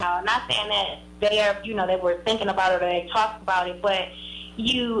not saying that they were thinking about it or they talked about it, but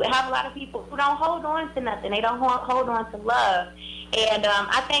you have a lot of people who don't hold on to nothing. They don't hold on to love. And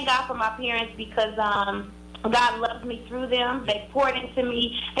I thank God for my parents because God loves me through them. They poured into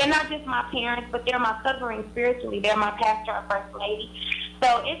me. They're not just my parents, but they're my covering spiritually. They're my pastor and first lady.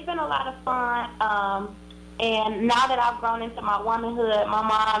 So it's been a lot of fun. And now that I've grown into my womanhood, my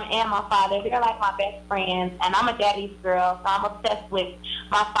mom and my father, they're like my best friends. And I'm a daddy's girl, so I'm obsessed with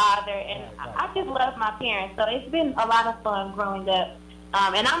my father. And I just love my parents. So it's been a lot of fun growing up.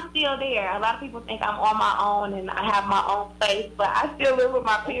 And I'm still there. A lot of people think I'm on my own and I have my own place, but I still live with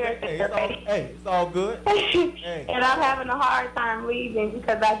my parents. It's all good. And I'm having a hard time leaving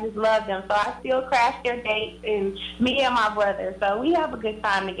because I just love them. So I still crash their dates, and me and my brother. So we have a good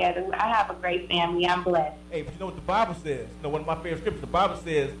time together. I have a great family. I'm blessed. Hey, but you know what the Bible says? You know, one of my favorite scriptures, the Bible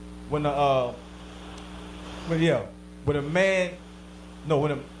says when a man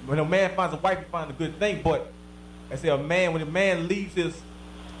finds a wife, he finds a good thing, but I say when a man leaves his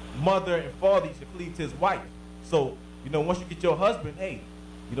mother and father, he should flee to his wife. So, once you get your husband, hey,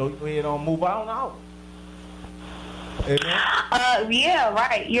 you go ahead and move on out. Amen? Yeah,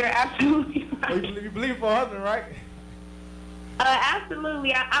 right. You're absolutely right. You believe for a husband, right?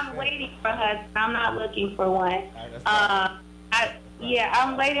 Absolutely. I'm waiting for a husband. I'm not looking for one. I'm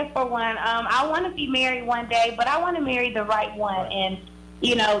waiting for one. I want to be married one day, but I want to marry the right one. Right. And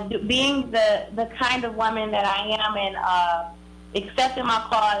being the kind of woman that I am and accepting my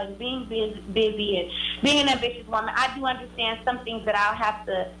call and being busy and being an ambitious woman, I do understand some things that I'll have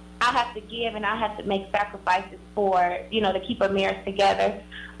to give and I'll have to make sacrifices for, to keep a marriage together.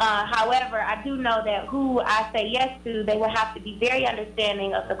 However, I do know that who I say yes to, they will have to be very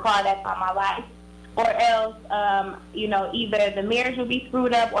understanding of the call that's on my life, or else, either the marriage will be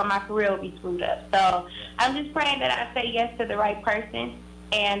screwed up or my career will be screwed up. So I'm just praying that I say yes to the right person.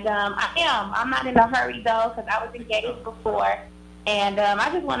 And I'm not in a hurry, though, because I was engaged before. And I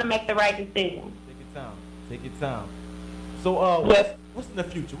just want to make the right decision. Take your time. So what's in the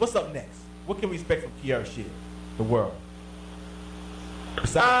future? What's up next? What can we expect from Kiara Sheard, the world?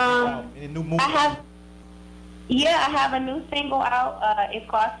 Besides any new movies? I have a new single out. It's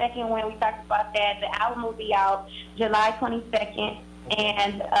called Second Wind. We talked about that. The album will be out July 22nd.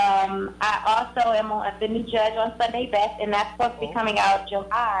 And I also am on the new judge on Sunday Best, and that's supposed to be coming out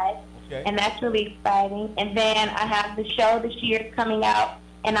July. Okay. And that's really exciting. And then I have the show this year coming out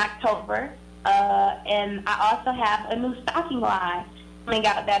in October. And I also have a new stocking line coming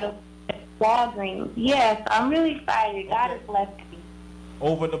out that'll be at Walgreens. Yes, I'm really excited. God is blessing me.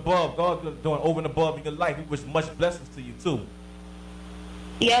 Over and above. God's doing over and above in your life. We wish much blessings to you, too.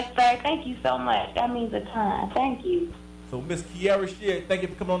 Yes, sir. Thank you so much. That means a ton. Thank you. So, Miss Kiara Sheard, thank you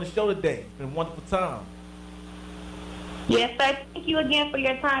for coming on the show today. It's been a wonderful time. Yes, sir. Thank you again for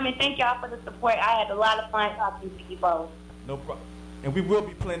your time, and thank y'all for the support. I had a lot of fun talking to you both. No problem. And we will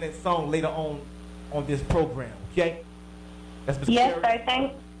be playing that song later on this program, okay? That's Miss Yes, Kiara. sir.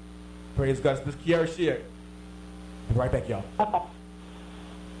 Thanks. Praise God. It's Miss Kiara Sheard. Be right back, y'all. Okay.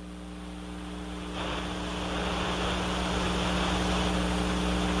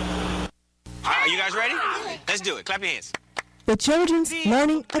 Are you guys ready? Let's do it. Clap your hands. The Children's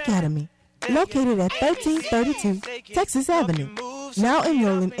Learning Academy, located at 1332 Texas Avenue, now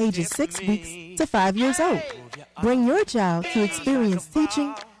enrolling ages 6 weeks to 5 years old. Bring your child to experience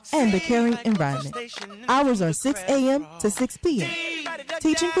teaching and a caring environment. Hours are 6 a.m. to 6 p.m.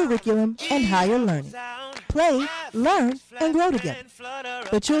 Teaching curriculum and higher learning. Play, learn, and grow together.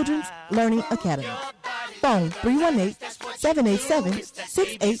 The Children's Learning Academy. Phone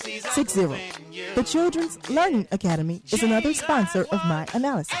 318-787-6860. The Children's Learning Academy is another sponsor of My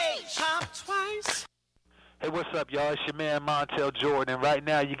Analysis. Hey, what's up, y'all? It's your man, Montel Jordan. And right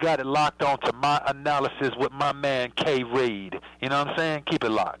now, you got it locked on to My Analysis with my man, K. Reed. You know what I'm saying? Keep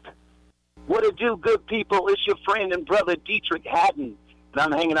it locked. What it do, good people? It's your friend and brother, Dietrich Haddon. And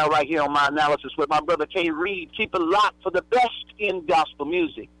I'm hanging out right here on My Analysis with my brother, K. Reed. Keep it locked for the best in gospel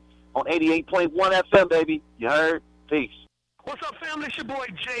music on 88.1 FM, baby. You heard? Peace. What's up, family? It's your boy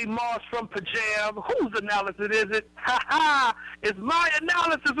Jay Moss from Pajam. Whose analysis is it? Ha-ha! It's My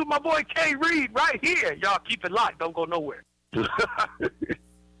Analysis with my boy K. Reed right here. Y'all keep it locked. Don't go nowhere.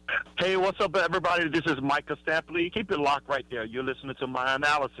 Hey, what's up, everybody? This is Micah Stampley. Keep it locked right there. You're listening to My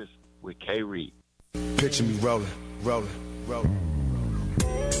Analysis with K. Reed. Picture me rolling.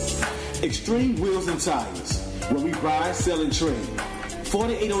 Extreme Wheels and Tires, where we buy, sell, and trade.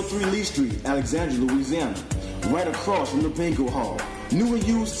 4803 Lee Street, Alexandria, Louisiana. Right across from the Bingo Hall. New and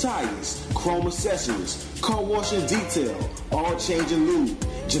used tires, chrome accessories, car wash and detail, all change and lube,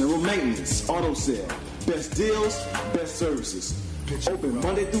 general maintenance, auto sale. Best deals, best services. Open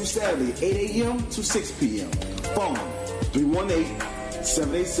Monday through Saturday, 8 a.m. to 6 p.m. Phone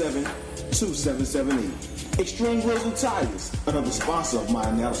 318-787-2778. Extreme Wheels and Tires, another sponsor of My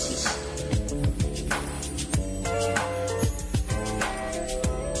Analysis.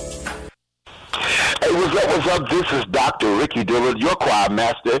 Hey, what's up? This is Dr. Ricky Dillard, your choir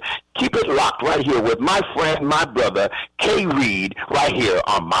master. Keep it locked right here with my friend, my brother, K. Reed, right here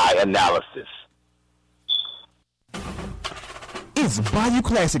on My Analysis. It's Bayou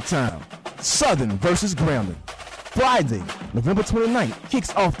Classic time. Southern versus Grambling. Friday, November 29th,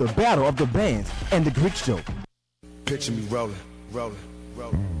 kicks off the Battle of the Bands and the Greek Show. Picture me rolling.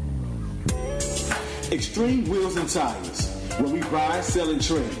 Extreme Wheels and Tires, where we buy, sell, and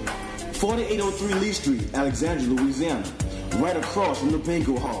trade. 4803 Lee Street, Alexandria, Louisiana. Right across from the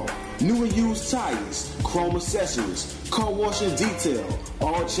Bingo Hall. New and used tires, chrome accessories, car wash and detail,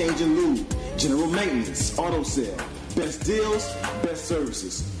 all change and lube, general maintenance, auto sale. Best deals, best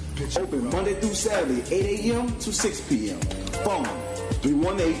services. Open Monday through Saturday, 8 a.m. to 6 p.m. Phone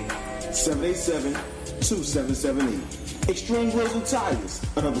 318-787-2778. Extreme Wheels and Tires,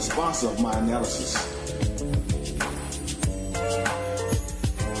 another sponsor of My Analysis.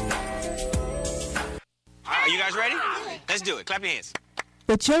 Are you guys ready? Let's do it. Clap your hands.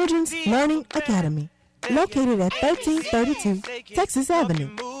 The Children's Learning Academy, located at 1332 Texas Avenue,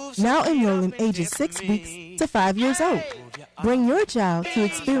 now enrolling ages 6 weeks to 5 years old. Bring your child to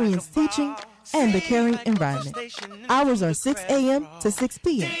experience teaching and a caring environment. Hours are 6 a.m. to 6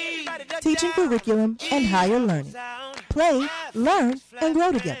 p.m. Teaching curriculum and higher learning. Play, learn, and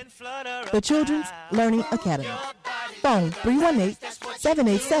grow together. The Children's Learning Academy. Phone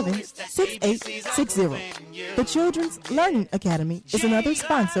 318-787-6860. The Children's Learning Academy is another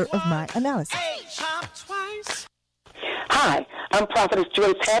sponsor of My Analysis. Hi, I'm Prophetess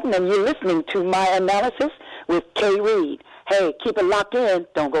Joyce Hatton, and you're listening to My Analysis with K. Reed. Hey, keep it locked in.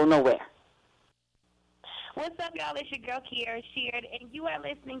 Don't go nowhere. What's up, y'all? It's your girl, Kiara Sheard, and you are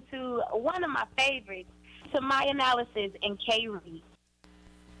listening to one of my favorites, to My Analysis and K. Reed.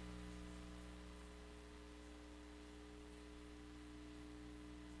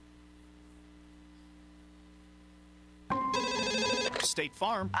 State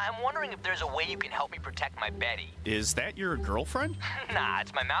Farm. I'm wondering if there's a way you can help me protect my Betty. Is that your girlfriend? Nah,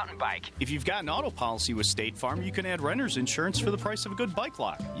 it's my mountain bike. If you've got an auto policy with State Farm, you can add renter's insurance for the price of a good bike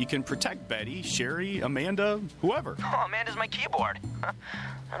lock. You can protect Betty, Sherry, Amanda, whoever. Oh, Amanda's my keyboard.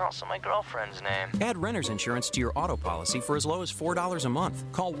 And also my girlfriend's name. Add renter's insurance to your auto policy for as low as $4 a month.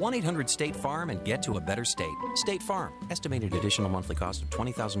 Call 1-800-STATE-FARM and get to a better state. State Farm. Estimated additional monthly cost of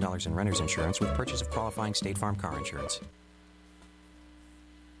 $20,000 in renter's insurance with purchase of qualifying State Farm car insurance.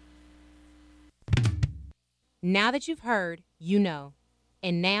 Now that you've heard, you know.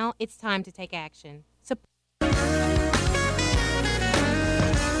 And now it's time to take action.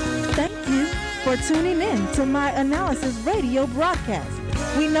 Thank you for tuning in to My Analysis radio broadcast.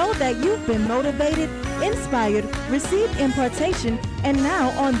 We know that you've been motivated, inspired, received impartation, and now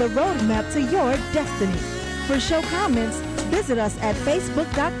on the roadmap to your destiny. For show comments, visit us at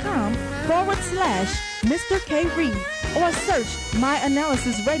facebook.com/Mr. K. Reed or search My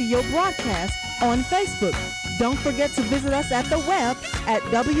Analysis radio broadcast on Facebook. Don't forget to visit us at the web at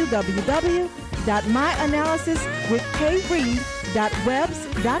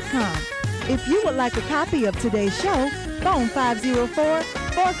www.myanalysiswithkreed.webs.com. If you would like a copy of today's show, phone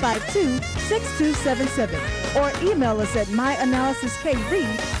 504-452-6277 or email us at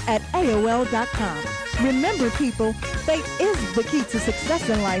myanalysiskreed@aol.com. Remember, people, faith is the key to success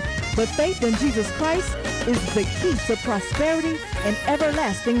in life, but faith in Jesus Christ is the key to prosperity and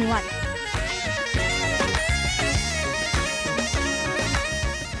everlasting life.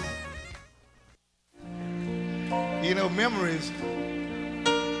 You know, memories.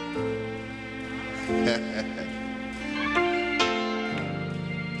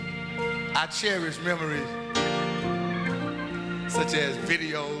 I cherish memories such as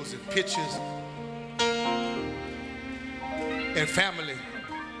videos and pictures and family.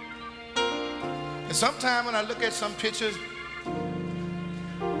 And sometimes when I look at some pictures,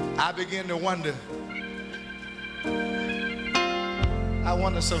 I begin to wonder. I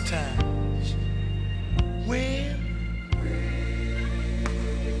wonder sometimes, when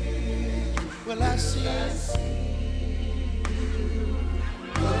will I see you?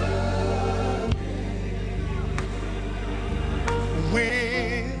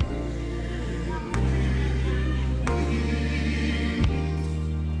 When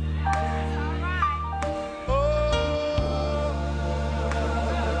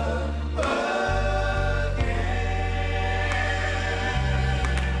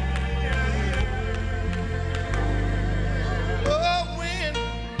oh,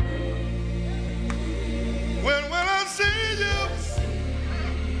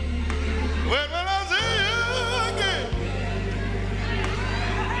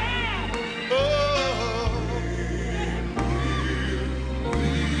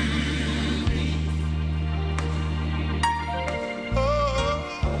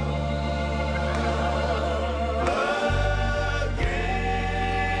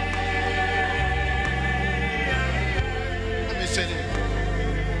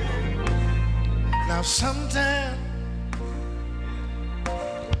 Now sometimes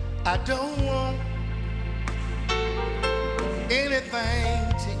I don't want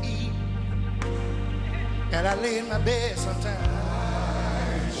anything to eat, and I lay in my bed sometimes.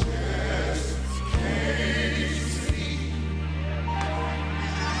 I just can't sleep.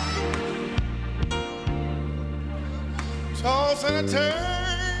 Toss and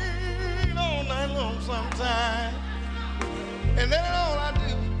turn all night long sometimes, and then all I do.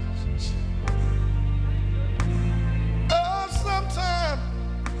 Oh, sometimes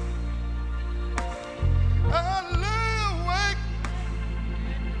I lay awake.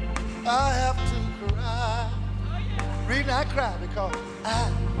 I have to cry. Reason I cry because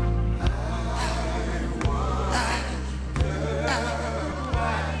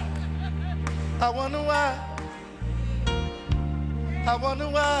I wonder why. I wonder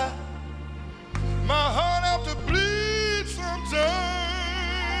why my heart have to bleed sometimes.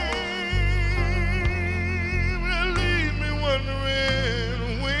 It leaves me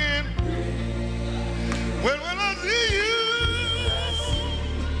wondering when will I see you?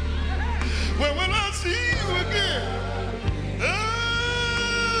 When will I see you again?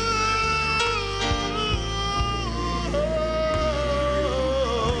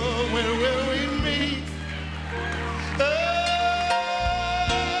 When will we meet?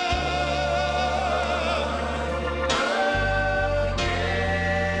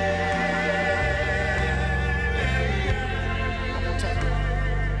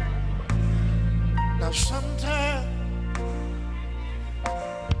 Now sometimes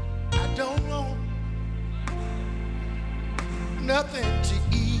I don't want nothing to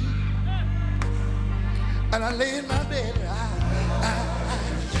eat, and I lay in my bed.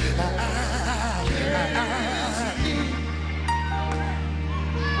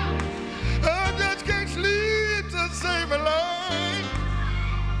 I just can't sleep to save my life.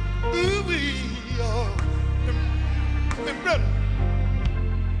 Ooh, brother.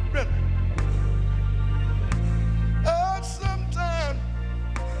 Oh, sometimes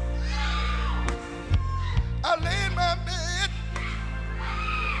I lay in my bed,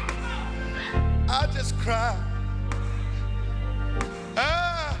 I just cry.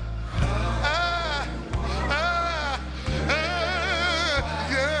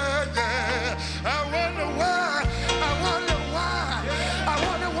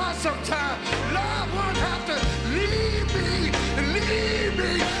 Sometimes love won't have to leave me, and leave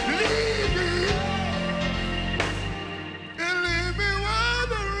me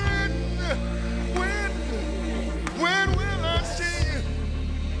wondering when will I see you?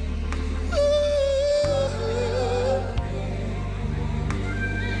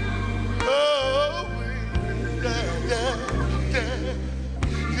 Oh, yeah.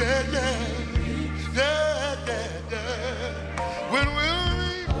 When will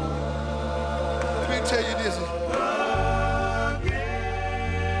tell you this.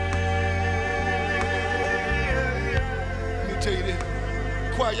 Let me tell you this.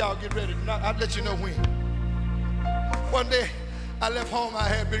 Choir, y'all get ready. I'll let you know when. One day, I left home. I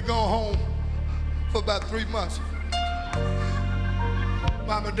had been going home for about 3 months.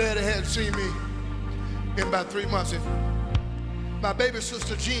 Mom and Daddy hadn't seen me in about 3 months. And my baby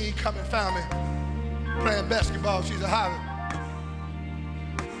sister Jean come and found me playing basketball. She's a Harvard.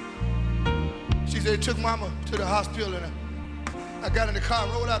 She said, they took Mama to the hospital, and I got in the car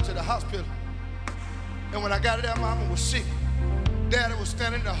and rode out to the hospital. And when I got there, Mama was sick. Daddy was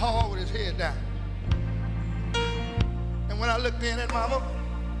standing in the hall with his head down. And when I looked in at Mama,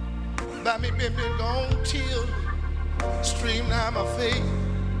 by me being gone, tears streamed down my face.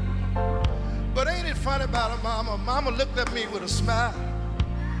 But ain't it funny about her, Mama? Mama looked at me with a smile.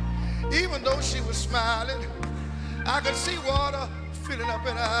 Even though she was smiling, I could see water filling up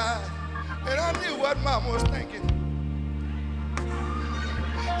in her eyes. And I knew what Mama was thinking.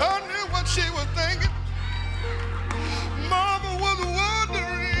 I knew what she was thinking. Mama was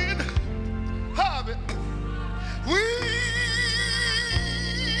wondering, Harvey, when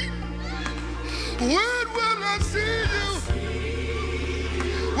will I see you?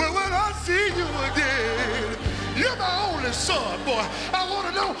 When will I see you again? You're my only son, boy. I want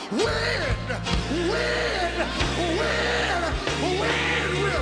to know when.